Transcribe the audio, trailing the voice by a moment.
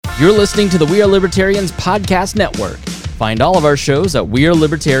You're listening to the We Are Libertarians Podcast Network. Find all of our shows at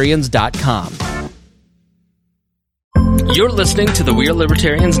wearelibertarians.com. You're listening to the We Are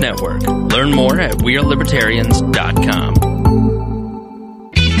Libertarians Network. Learn more at wearelibertarians.com.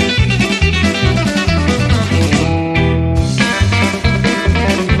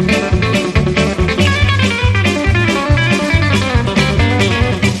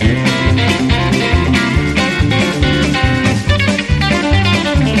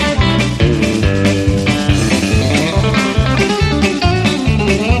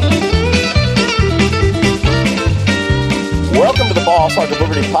 Talk of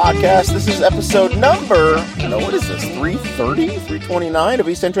Liberty podcast. This is episode number, what is this, 330, 329 of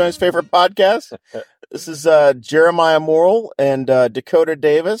East Central's favorite podcast. This is Jeremiah Morrill and Dakota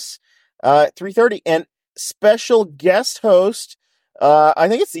Davis, 330, and special guest host. I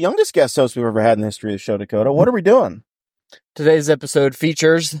think it's the youngest guest host we've ever had in the history of the show, Dakota. What are we doing? Today's episode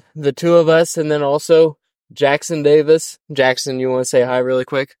features the two of us and then also Jackson Davis. Jackson, you want to say hi really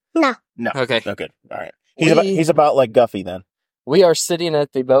quick? No. Okay. No, good. All right. He's about like Guffey then. We are sitting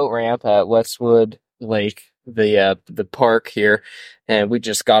at the boat ramp at Westwood Lake, the park here, and we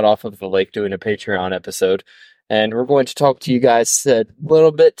just got off of the lake doing a Patreon episode. And we're going to talk to you guys a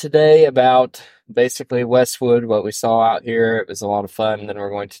little bit today about basically Westwood, what we saw out here. It was a lot of fun. And then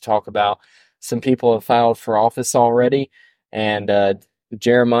we're going to talk about some people have filed for office already. And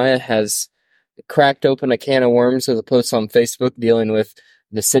Jeremiah has cracked open a can of worms with a post on Facebook dealing with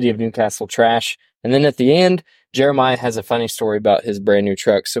the city of Newcastle trash. And then at the end, Jeremiah has a funny story about his brand new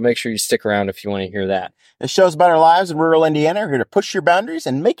truck, so make sure you stick around if you want to hear that. This show's about our lives in rural Indiana. We're here to push your boundaries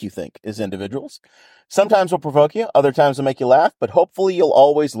and make you think as individuals. Sometimes we'll provoke you, other times we'll make you laugh, but hopefully you'll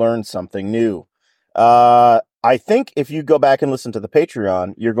always learn something new. I think if you go back and listen to the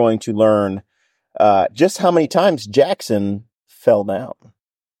Patreon, you're going to learn just how many times Jackson fell down.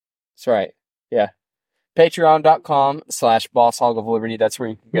 That's right. Yeah. Patreon.com/BossHog of Liberty. That's where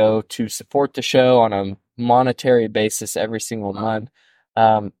you can go to support the show on a monetary basis every single month.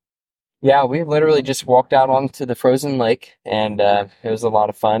 We literally just walked out onto the frozen lake, and it was a lot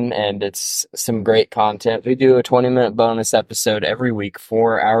of fun, and it's some great content. We do a 20-minute bonus episode every week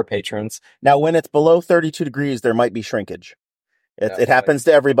for our patrons. Now, when it's below 32 degrees, there might be shrinkage. It happens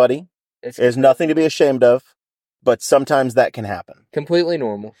to everybody. There's nothing to be ashamed of. But sometimes that can happen. Completely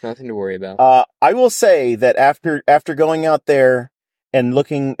normal. Nothing to worry about. I will say that after going out there and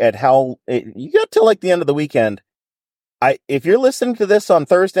looking at how you got to like the end of the weekend, if you're listening to this on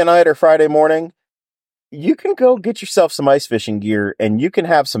Thursday night or Friday morning, you can go get yourself some ice fishing gear and you can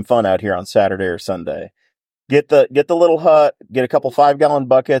have some fun out here on Saturday or Sunday. Get the little hut, get a couple 5-gallon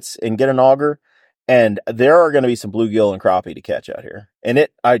buckets, and get an auger, and there are going to be some bluegill and crappie to catch out here. And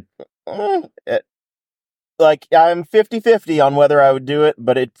I'm 50-50 on whether I would do it,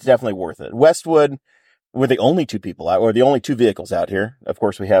 but it's definitely worth it. Westwood, we're the only two people out, or the only two vehicles out here. Of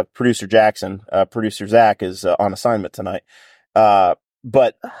course, we have producer Jackson. Producer Zach is on assignment tonight. But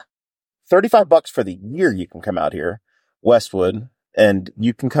 $35 for the year you can come out here, Westwood, and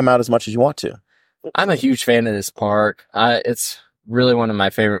you can come out as much as you want to. I'm a huge fan of this park. It's really one of my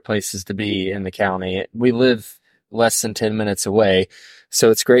favorite places to be in the county. We live less than 10 minutes away.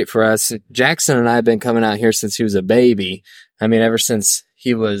 So it's great for us. Jackson and I have been coming out here since he was a baby. I mean, ever since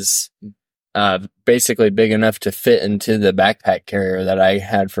he was basically big enough to fit into the backpack carrier that I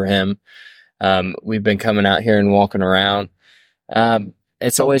had for him. We've been coming out here and walking around.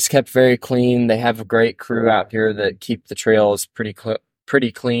 It's always kept very clean. They have a great crew out here that keep the trails pretty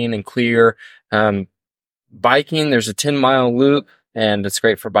clean and clear. Biking, there's a 10-mile loop, and it's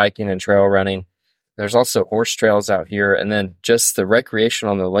great for biking and trail running. There's also horse trails out here, and then just the recreation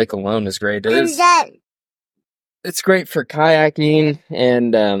on the lake alone is great. It's great for kayaking,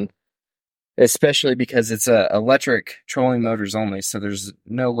 and especially because it's electric trolling motors only, so there's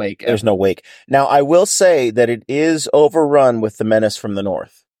no wake. There's no wake. Now, I will say that it is overrun with the menace from the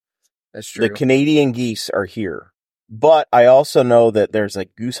north. That's true. The Canadian geese are here, but I also know that there's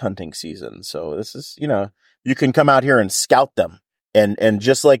like goose hunting season, so this is, you can come out here and scout them. And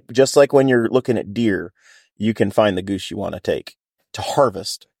just like when you're looking at deer, you can find the goose you want to take to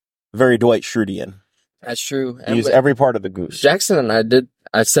harvest. Very Dwight Schrutian. That's true. Use every part of the goose. Jackson and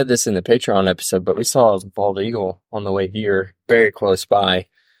I said this in the Patreon episode, but we saw a bald eagle on the way here, very close by.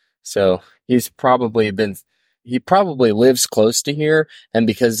 So he probably lives close to here. And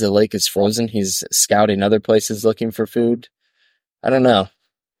because the lake is frozen, he's scouting other places looking for food. I don't know.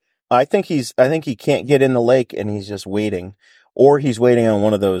 I think he can't get in the lake and he's just waiting. Or he's waiting on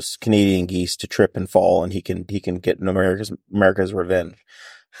one of those Canadian geese to trip and fall, and he can get America's revenge.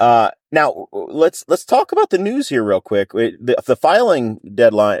 Now let's talk about the news here real quick. The filing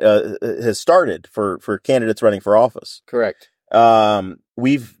deadline has started for candidates running for office. Correct.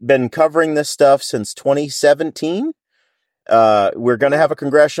 We've been covering this stuff since 2017. We're going to have a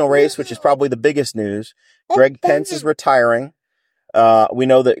congressional race, which is probably the biggest news. Greg Pence is retiring. We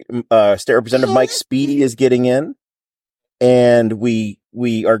know that State Representative Mike Speedy is getting in, and we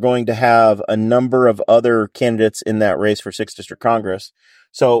are going to have a number of other candidates in that race for 6th District Congress.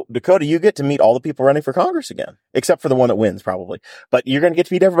 So, Dakota, you get to meet all the people running for Congress again, except for the one that wins, probably. But you're going to get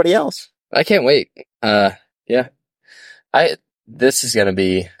to meet everybody else. I can't wait. Yeah. This is going to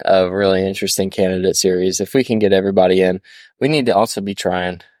be a really interesting candidate series. If we can get everybody in, we need to also be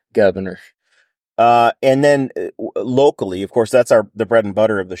trying governor. And then locally, of course, that's the bread and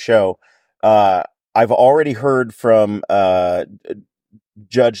butter of the show. I've already heard from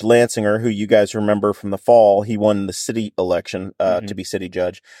Judge Lansinger, who you guys remember from the fall. He won the city election to be city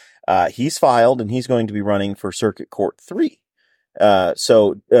judge. He's filed, and he's going to be running for Circuit Court 3.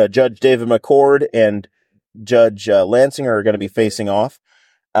 So Judge David McCord and Judge Lansinger are going to be facing off.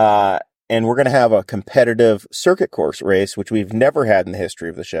 And we're going to have a competitive circuit court race, which we've never had in the history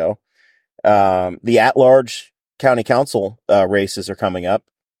of the show. The at-large county council races are coming up.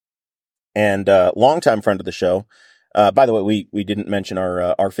 And longtime friend of the show. By the way, we didn't mention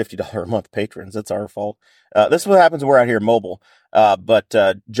our $50 a month patrons. That's our fault. This is what happens when we're out here mobile. But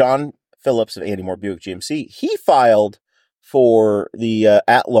John Phillips of Andy Moore Buick GMC, he filed for the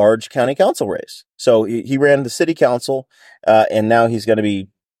at-large county council race. So he ran the city council, and now he's going to be,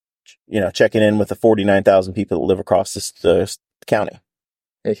 checking in with the 49,000 people that live across this county.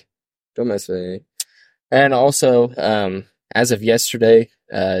 Hey, don't mess with me. And also, as of yesterday,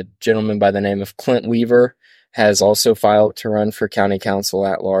 a gentleman by the name of Clint Weaver has also filed to run for county council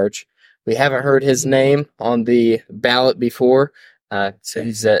at large. We haven't heard his name on the ballot before, so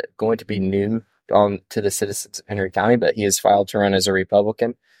he's going to be new to the citizens of Henry County, but he has filed to run as a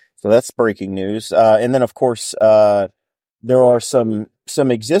Republican. So that's breaking news. And then, of course, there are some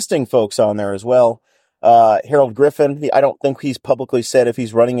existing folks on there as well. Harold Griffin, I don't think he's publicly said if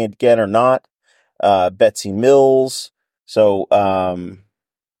he's running again or not. Betsy Mills. So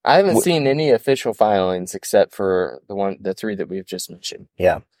I haven't seen any official filings except for the three that we've just mentioned.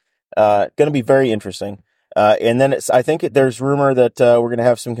 Yeah. Going to be very interesting. And then I think there's rumor that we're going to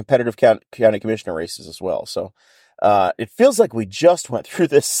have some competitive county commissioner races as well. So it feels like we just went through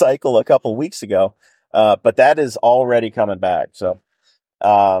this cycle a couple weeks ago, but that is already coming back. So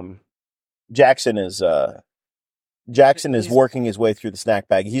Jackson is working his way through the snack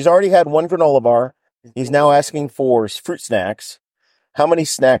bag. He's already had one granola bar. He's now asking for fruit snacks. How many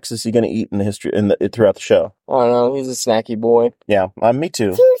snacks is he going to eat throughout the show? I don't know. He's a snacky boy. Yeah, me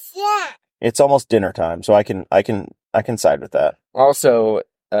too. It's almost dinner time, so I can side with that. Also,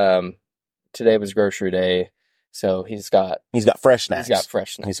 today was grocery day, so he's got fresh snacks. He's got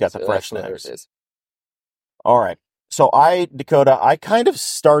fresh snacks. He's got the fresh snacks. All right. So Dakota, I kind of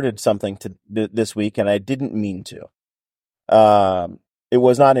started something this week, and I didn't mean to. It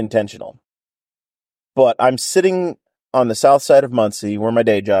was not intentional. But I'm sitting on the south side of Muncie, where my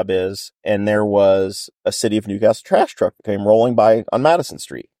day job is, and there was a City of Newcastle trash truck that came rolling by on Madison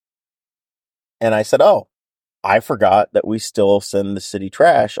Street. And I said, oh, I forgot that we still send the city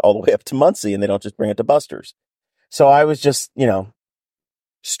trash all the way up to Muncie, and they don't just bring it to Buster's. So I was just,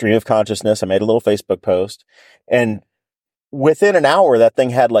 stream of consciousness. I made a little Facebook post, and within an hour, that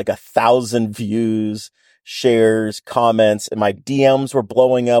thing had like 1,000 views, shares, comments, and my DMs were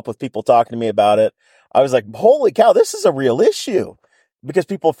blowing up with people talking to me about it. I was like, holy cow, this is a real issue, because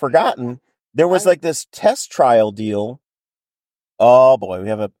people have forgotten there was like this test trial deal. Oh boy, we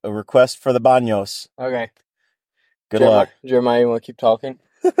have a request for the baños. Okay. Good luck. Jeremiah, you want to keep talking?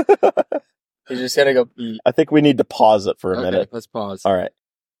 He's just going to go eat. I think we need to pause it for a minute. Let's pause. All right.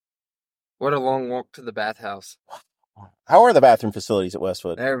 What a long walk to the bathhouse. How are the bathroom facilities at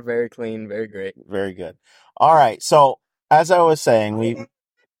Westwood? They're very clean, very great. Very good. All right. So as I was saying, we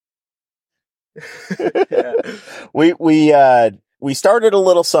started a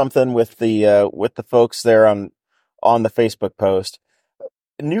little something with the folks there on the Facebook post.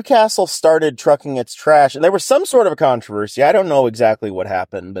 Newcastle started trucking its trash, and there was some sort of a controversy. I don't know exactly what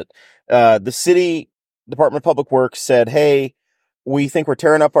happened, but the city Department of Public Works said, hey, we think we're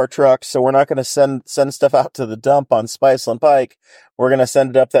tearing up our trucks, so we're not going to send stuff out to the dump on Spiceland Pike. We're going to send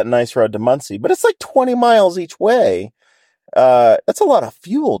it up that nice road to Muncie. But it's like 20 miles each way. That's a lot of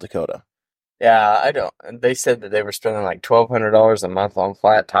fuel, Dakota. Yeah, they said that they were spending like $1,200 a month on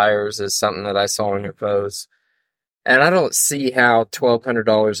flat tires is something that I saw in your post. And I don't see how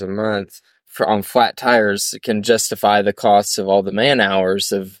 $1,200 a month on flat tires can justify the costs of all the man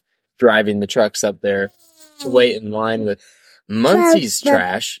hours of driving the trucks up there to wait in line with Muncie's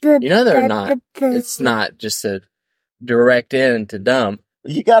trash. You know, it's not just a direct in to dump.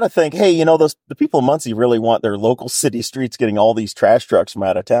 You got to think, hey, you know, the people in Muncie really want their local city streets getting all these trash trucks from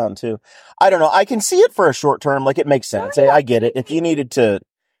out of town too. I don't know. I can see it for a short term. Like, it makes sense. Hey, I get it. If you needed to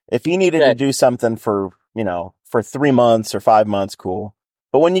do something for, you know, for 3 months or 5 months, cool.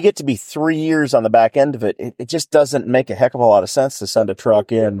 But when you get to be 3 years on the back end of it, it just doesn't make a heck of a lot of sense to send a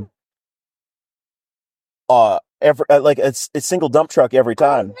truck in, it's single dump truck every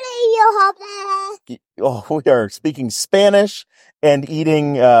time. Oh, we are speaking Spanish and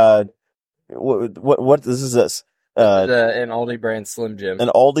eating, what this is this? An Aldi brand Slim Jim. An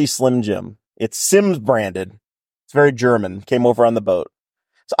Aldi Slim Jim. It's Sims branded. It's very German. Came over on the boat.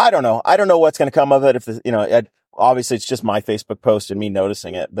 So I don't know. I don't know what's going to come of it. If obviously it's just my Facebook post and me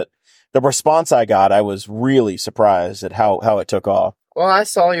noticing it, but the response I got, I was really surprised at how it took off. Well, I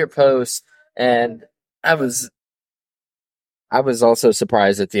saw your post and I was also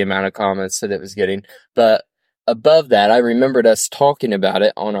surprised at the amount of comments that it was getting. But above that, I remembered us talking about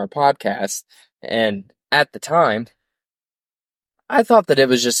it on our podcast. And at the time, I thought that it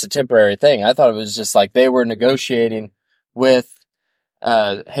was just a temporary thing. I thought it was just like they were negotiating with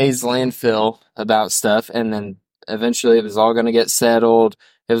Hayes Landfill about stuff. And then eventually it was all going to get settled.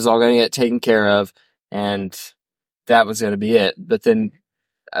 It was all going to get taken care of. And that was going to be it. But then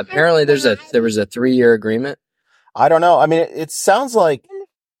apparently there was a 3-year agreement. I don't know. I mean, it sounds like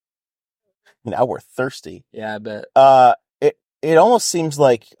now we're thirsty. Yeah, I bet. It almost seems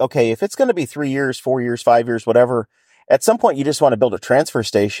like, okay, if it's going to be 3 years, 4 years, 5 years, whatever, at some point you just want to build a transfer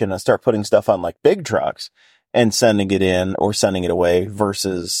station and start putting stuff on like big trucks and sending it in or sending it away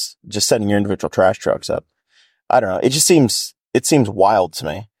versus just sending your individual trash trucks up. I don't know. It seems wild to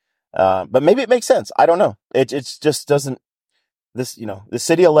me. But maybe it makes sense. I don't know. It just doesn't, the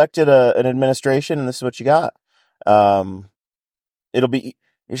city elected an administration and this is what you got. There's going to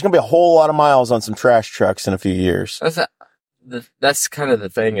be a whole lot of miles on some trash trucks in a few years. That's kind of the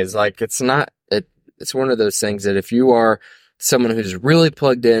thing is like, it's one of those things that if you are someone who's really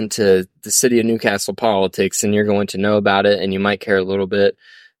plugged into the city of Newcastle politics and you're going to know about it and you might care a little bit,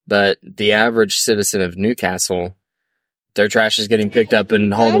 but the average citizen of Newcastle, their trash is getting picked up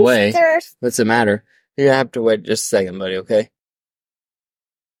and hauled away. What's the matter? You have to wait just a second, buddy. Okay.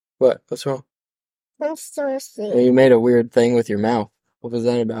 What's wrong? I'm thirsty. You made a weird thing with your mouth. What was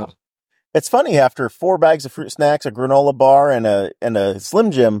that about? It's funny, after 4 bags of fruit snacks, a granola bar, and a Slim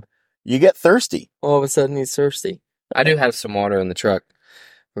Jim, you get thirsty. All of a sudden he's thirsty. I do have some water in the truck.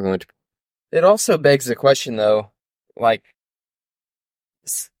 It also begs the question though, like,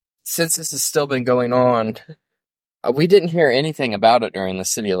 since this has still been going on, we didn't hear anything about it during the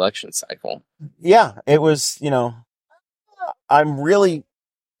city election cycle. Yeah, it was, I'm really...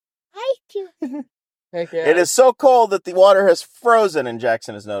 Heck yeah. It is so cold that the water has frozen, and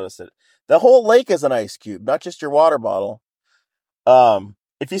Jackson has noticed it. The whole lake is an ice cube, not just your water bottle.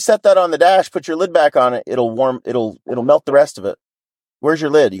 If you set that on the dash, put your lid back on it, it'll melt the rest of it. Where's your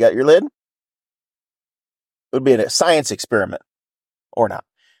lid? You got your lid? It would be a science experiment. Or not.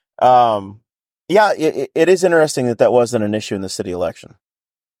 Yeah, it is interesting that wasn't an issue in the city election.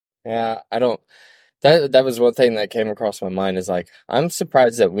 Yeah, that was one thing that came across my mind is like, I'm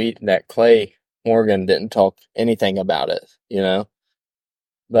surprised that Clay Morgan didn't talk anything about it,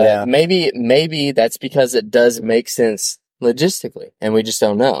 But yeah. maybe that's because it does make sense logistically, and we just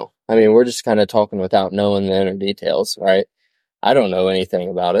don't know. I mean, we're just kind of talking without knowing the inner details, right? I don't know anything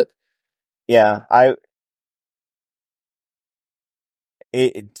about it. Yeah,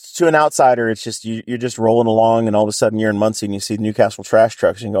 to an outsider, it's just you're just rolling along, and all of a sudden you're in Muncie and you see Newcastle trash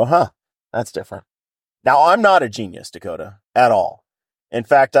trucks, and you go, "Huh, that's different." Now, I'm not a genius, Dakota, at all. In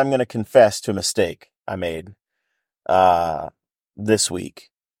fact, I'm going to confess to a mistake I made this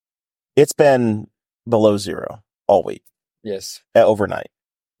week. It's been below 0 all week. Yes. Overnight.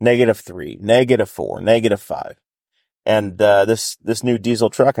 -3, -4, -5. And this new diesel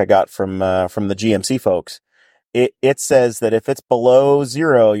truck I got from the GMC folks, it says that if it's below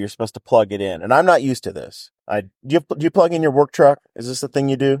 0, you're supposed to plug it in. And I'm not used to this. Do you plug in your work truck? Is this the thing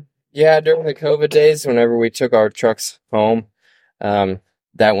you do? Yeah, during the COVID days, whenever we took our trucks home,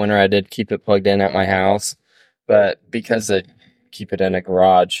 that winter I did keep it plugged in at my house, but because I keep it in a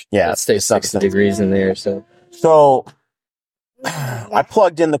garage, yeah, it stays 60 degrees in there. So I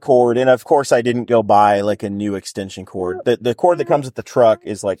plugged in the cord, and of course I didn't go buy like a new extension cord. The cord that comes with the truck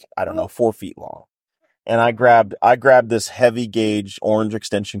is like, I don't know, 4 feet long. And I grabbed this heavy gauge orange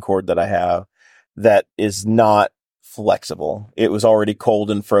extension cord that I have that is not flexible. It was already cold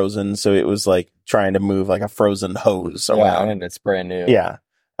and frozen, so it was like trying to move like a frozen hose around. Yeah, and it's brand new. Yeah.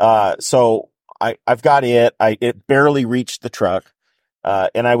 So I've got it. It barely reached the truck.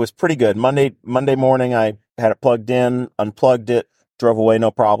 And I was pretty good. Monday morning, I had it plugged in, unplugged it, drove away,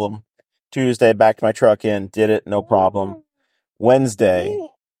 no problem. Tuesday, backed my truck in, did it, no problem. Wednesday,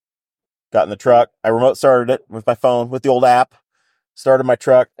 got in the truck. I remote started it with my phone, with the old app, started my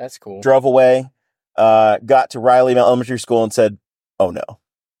truck. That's cool. Drove away, got to Riley Elementary School and said, oh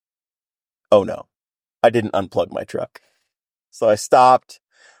no, I didn't unplug my truck. So I stopped,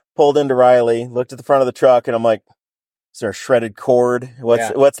 pulled into Riley, looked at the front of the truck, and I'm like, is there a shredded cord?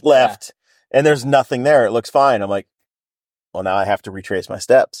 What's left? Yeah. And there's nothing there. It looks fine. I'm like, well, now I have to retrace my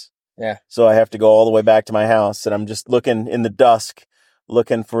steps. Yeah. So I have to go all the way back to my house, and I'm just looking in the dusk,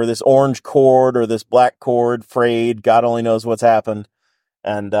 looking for this orange cord or this black cord frayed. God only knows what's happened.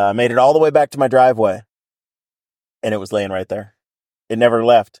 And made it all the way back to my driveway, and it was laying right there. It never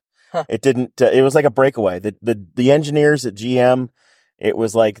left. Huh. It didn't. It was like a breakaway. The engineers at GM, it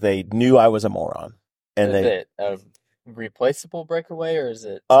was like they knew I was a moron. And is it a replaceable breakaway, or is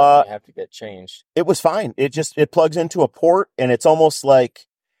it something you have to get changed? It was fine. It plugs into a port, and it's almost like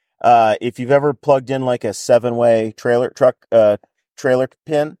if you've ever plugged in like a 7-way trailer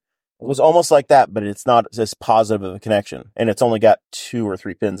pin. It was almost like that, but it's not as positive of a connection, and it's only got 2 or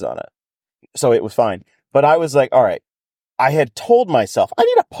 3 pins on it. So it was fine. But I was like, all right, I had told myself, I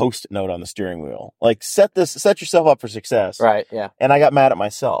need a Post-it note on the steering wheel. Like, set yourself up for success. Right, yeah. And I got mad at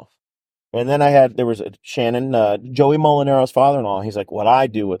myself. And then there was Shannon, Joey Molinaro's father-in-law. He's like, what I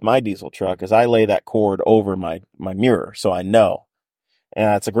do with my diesel truck is I lay that cord over my mirror, so I know. And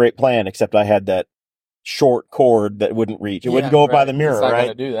that's a great plan, except I had that short cord that wouldn't reach. It wouldn't go by the mirror, it's not right?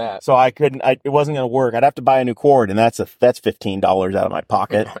 Gonna do that. So it wasn't going to work. I'd have to buy a new cord, and that's $15 out of my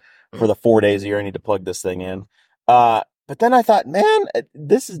pocket for the 4 days a year I need to plug this thing in. But then I thought, man,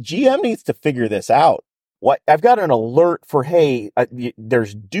 GM needs to figure this out. What I've got an alert for, hey,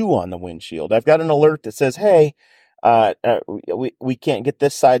 there's dew on the windshield. I've got an alert that says, hey, we can't get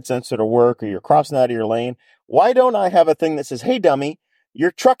this side sensor to work, or you're crossing out of your lane. Why don't I have a thing that says, hey, dummy,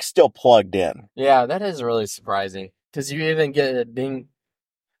 your truck's still plugged in? Yeah, that is really surprising, because you even get a ding.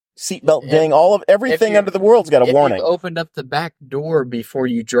 Seatbelt ding, everything under the world's got a warning. If you opened up the back door before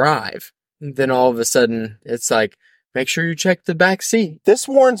you drive, then all of a sudden it's like, make sure you check the back seat. This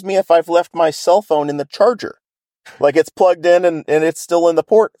warns me if I've left my cell phone in the charger. Like it's plugged in and it's still in the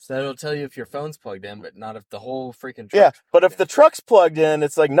port. So that'll tell you if your phone's plugged in, but not if the whole freaking truck. Yeah, but if the truck's plugged in,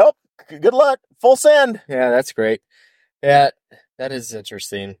 it's like, nope, good luck, full send. Yeah, that's great. Yeah, that is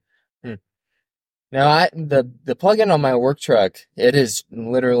interesting. Now, the plug-in on my work truck, it is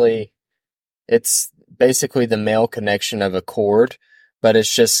literally, it's basically the male connection of a cord, but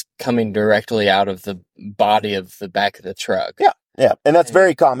it's just coming directly out of the body of the back of the truck. Yeah, and that's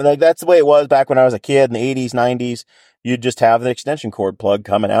very common. Like that's the way it was back when I was a kid in the 80s, 90s. You'd just have the extension cord plug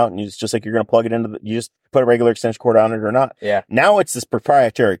coming out, and it's just like you're going to plug it into you just put a regular extension cord on it or not. Yeah. Now it's this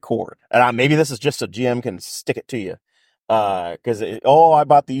proprietary cord, and maybe this is just so GM can stick it to you. Because I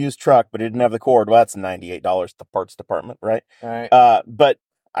bought the used truck, but it didn't have the cord. Well, that's $98 at the parts department, right? All right. But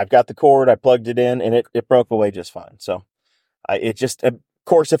I've got the cord. I plugged it in, and it broke away just fine. So, of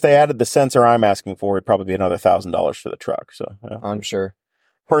course, if they added the sensor I'm asking for, it'd probably be another $1,000 for the truck. So, I'm sure.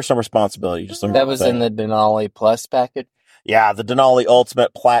 Personal responsibility. That was in the Denali Plus package. Yeah, the Denali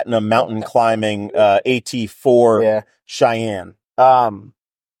Ultimate Platinum Mountain Climbing AT4 Cheyenne.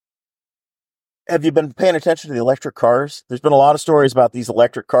 Have you been paying attention to the electric cars? There's been a lot of stories about these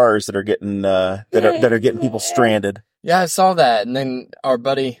electric cars that are getting that are getting people stranded. Yeah, I saw that. And then our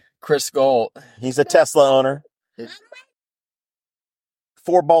buddy Chris Galt, he's a Tesla owner.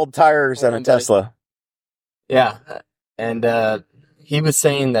 4 bald tires and a Tesla. Yeah, and he was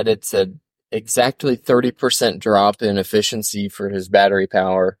saying that it's a exactly 30% drop in efficiency for his battery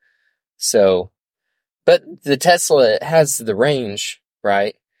power. So, but the Tesla has the range,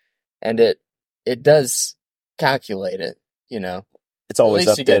 right? And it does calculate it, It's always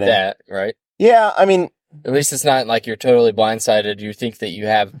at least updating. You get that, right? Yeah, I mean, at least it's not like you're totally blindsided. You think that you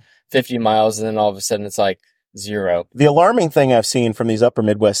have 50 miles and then all of a sudden it's like 0. The alarming thing I've seen from these upper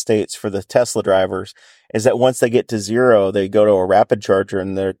Midwest states for the Tesla drivers is that once they get to 0, they go to a rapid charger,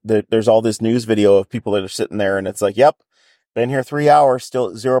 and there's all this news video of people that are sitting there, and it's like, yep, been here 3 hours, still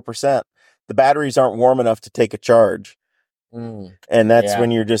at 0%. The batteries aren't warm enough to take a charge. And that's when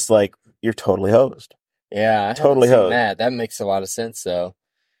you're just like, you're totally hosed. Yeah, I totally hosed. That makes a lot of sense, though.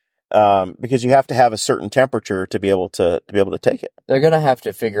 Because you have to have a certain temperature to be able to take it. They're gonna have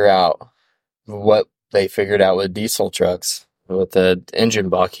to figure out what they figured out with diesel trucks with the engine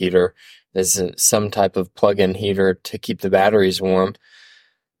block heater. There's some type of plug-in heater to keep the batteries warm.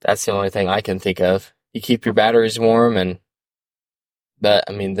 That's the only thing I can think of. You keep your batteries warm, but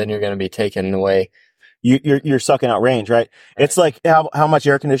I mean, then you're going to be taking away. You're sucking out range, right? It's like how much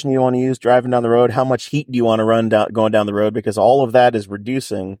air conditioning you want to use driving down the road, how much heat do you want to run down going down the road, because all of that is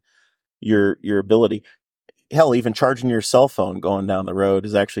reducing your ability. Hell, even charging your cell phone going down the road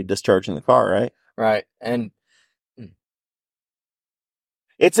is actually discharging the car, right? Right. And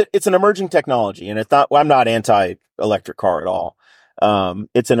it's an emerging technology, and it's not. Well, I'm not anti-electric car at all.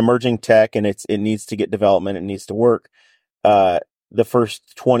 It's an emerging tech, and it needs to get development. It needs to work. The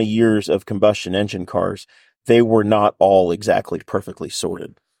first 20 years of combustion engine cars, they were not all exactly perfectly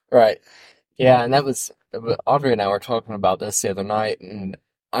sorted. right. Yeah, and that was Audrey and I were talking about this the other night, and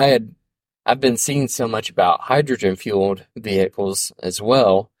I've been seeing so much about hydrogen fueled vehicles as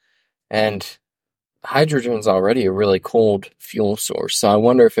well, and hydrogen's already a really cold fuel source, so I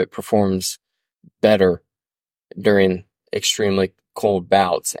wonder if it performs better during extremely cold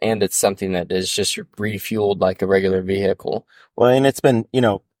bouts, and it's something that is just refueled like a regular vehicle. Well, and it's been,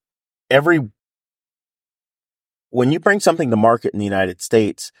 when you bring something to market in the United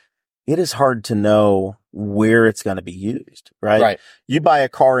States, it is hard to know where it's going to be used, right? Right. You buy a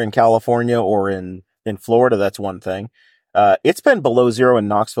car in California or in Florida, that's one thing. It's been below zero in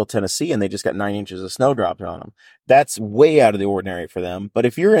Knoxville, Tennessee, and they just got 9 inches of snow dropped on them. That's way out of the ordinary for them. But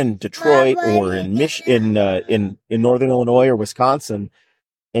if you're in Detroit or in in Northern Illinois or Wisconsin,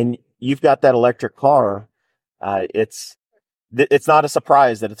 and you've got that electric car, it's not a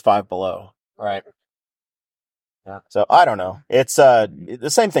surprise that it's 5 below. Right. Yeah. So I don't know. It's the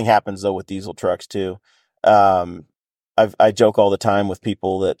same thing happens though with diesel trucks too. I joke all the time with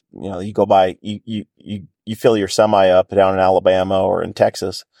people that, you go by, you fill your semi up down in Alabama or in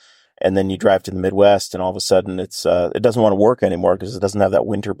Texas, and then you drive to the Midwest, and all of a sudden it doesn't want to work anymore because it doesn't have that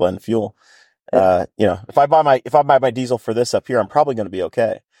winter blend fuel. If I buy my diesel for this up here, I'm probably going to be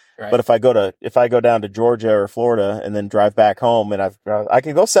okay. Right. But if I go down to Georgia or Florida and then drive back home, and I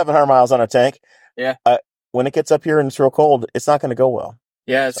can go 700 miles on a tank. Yeah. When it gets up here and it's real cold, it's not going to go well.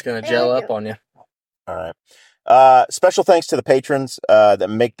 Yeah, it's going to gel up on you. All right. Special thanks to the patrons that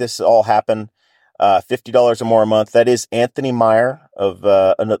make this all happen. $50 or more a month. That is Anthony Meyer of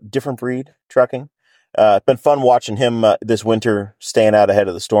a Different Breed Trucking. It's been fun watching him this winter, staying out ahead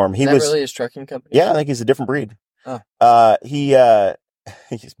of the storm. Is that really his trucking company? Yeah, I think he's a Different Breed. Oh.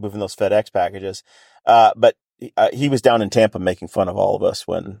 He's moving those FedEx packages. But he was down in Tampa making fun of all of us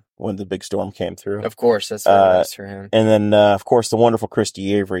when the big storm came through. Of course, that's very nice for him. And then, of course, the wonderful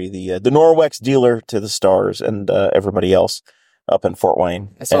Christy Avery, the Norwex dealer to the Stars, and everybody else up in Fort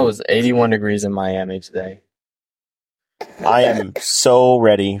Wayne. I saw it was 81 degrees in Miami today. I am so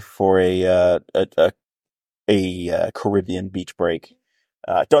ready for a Caribbean beach break.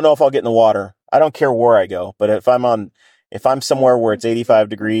 Don't know if I'll get in the water. I don't care where I go, but if I'm somewhere where it's 85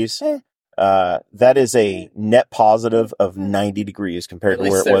 degrees, that is a net positive of 90 degrees compared to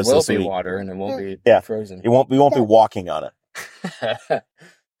where it was this week. There will be water, and it won't be frozen. We won't be walking on it.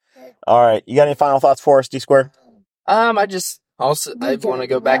 All right. You got any final thoughts for us, D-Square? I want to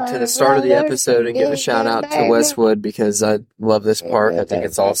go back to the start of the episode and give a shout out to Westwood because I love this park. I think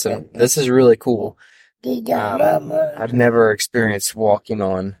it's awesome. This is really cool. I've never experienced walking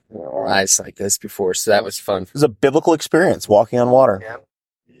on ice like this before, so that was fun. It was a biblical experience, walking on water. Yeah.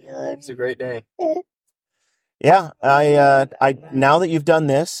 It's a great day. Yeah, I now that you've done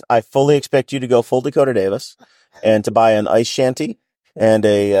this, I fully expect you to go full Dakota Davis and to buy an ice shanty and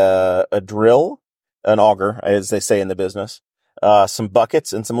a drill, an auger, as they say in the business, some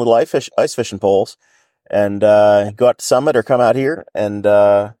buckets and some little ice fishing poles, and go out to Summit or come out here and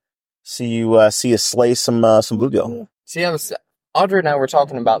see you slay some bluegill. See, Audrey and I were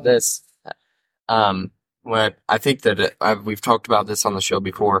talking about this. When I think that we've talked about this on the show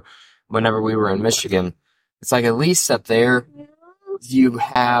before. Whenever we were in Michigan, it's like at least up there you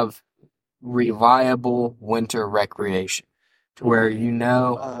have reliable winter recreation to where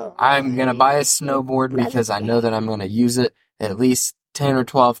I'm gonna buy a snowboard because I know that I'm gonna use it at least 10 or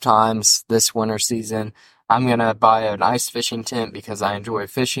 12 times this winter season. I'm gonna buy an ice fishing tent because I enjoy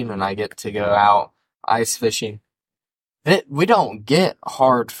fishing and I get to go out ice fishing. We don't get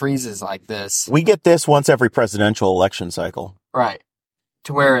hard freezes like this. We get this once every presidential election cycle. Right.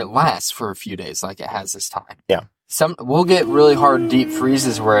 To where it lasts for a few days like it has this time. Yeah. We'll get really hard deep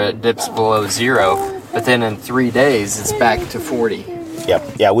freezes where it dips below 0, but then in 3 days it's back to 40.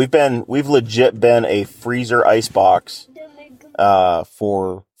 Yep. Yeah, we've legit been a freezer ice box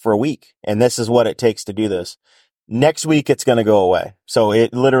for a week. And this is what it takes to do this. Next week it's gonna go away. So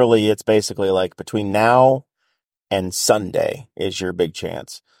it's basically like between now and Sunday is your big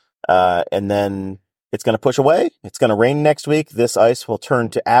chance. And then it's going to push away. It's going to rain next week. This ice will turn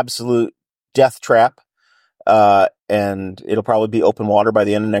to absolute death trap. And it'll probably be open water by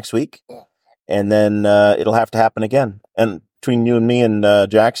the end of next week. And then, it'll have to happen again. And between you and me and,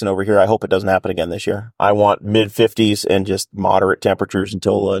 Jackson over here, I hope it doesn't happen again this year. I want mid 50s and just moderate temperatures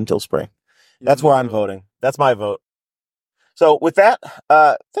until spring. That's where I'm voting. That's my vote. So with that,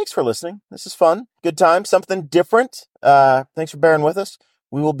 thanks for listening. This is fun. Good time. Something different. Thanks for bearing with us.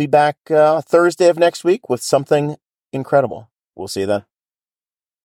 We will be back, Thursday of next week with something incredible. We'll see you then.